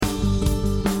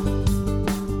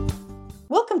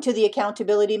Welcome to the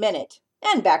Accountability Minute.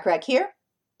 And Backrack here.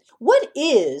 What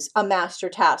is a master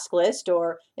task list,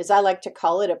 or as I like to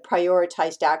call it, a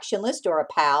prioritized action list, or a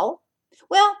PAL?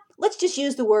 Well, let's just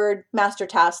use the word master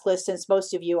task list since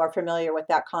most of you are familiar with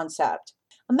that concept.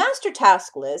 A master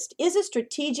task list is a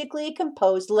strategically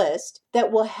composed list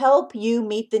that will help you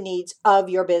meet the needs of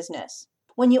your business.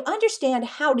 When you understand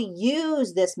how to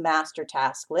use this master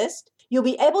task list, you'll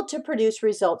be able to produce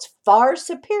results far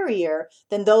superior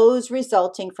than those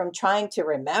resulting from trying to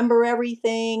remember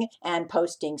everything and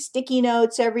posting sticky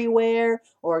notes everywhere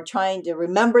or trying to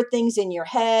remember things in your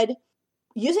head.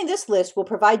 Using this list will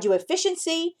provide you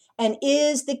efficiency and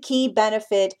is the key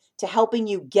benefit to helping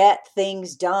you get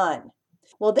things done.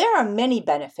 Well, there are many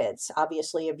benefits,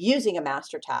 obviously, of using a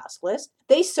master task list.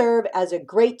 They serve as a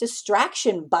great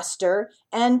distraction buster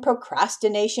and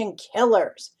procrastination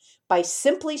killers. By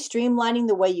simply streamlining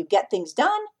the way you get things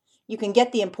done, you can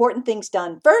get the important things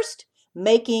done first,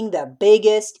 making the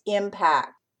biggest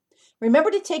impact.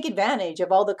 Remember to take advantage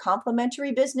of all the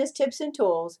complimentary business tips and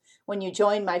tools when you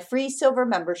join my free silver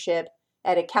membership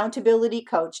at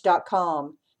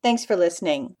accountabilitycoach.com. Thanks for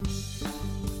listening.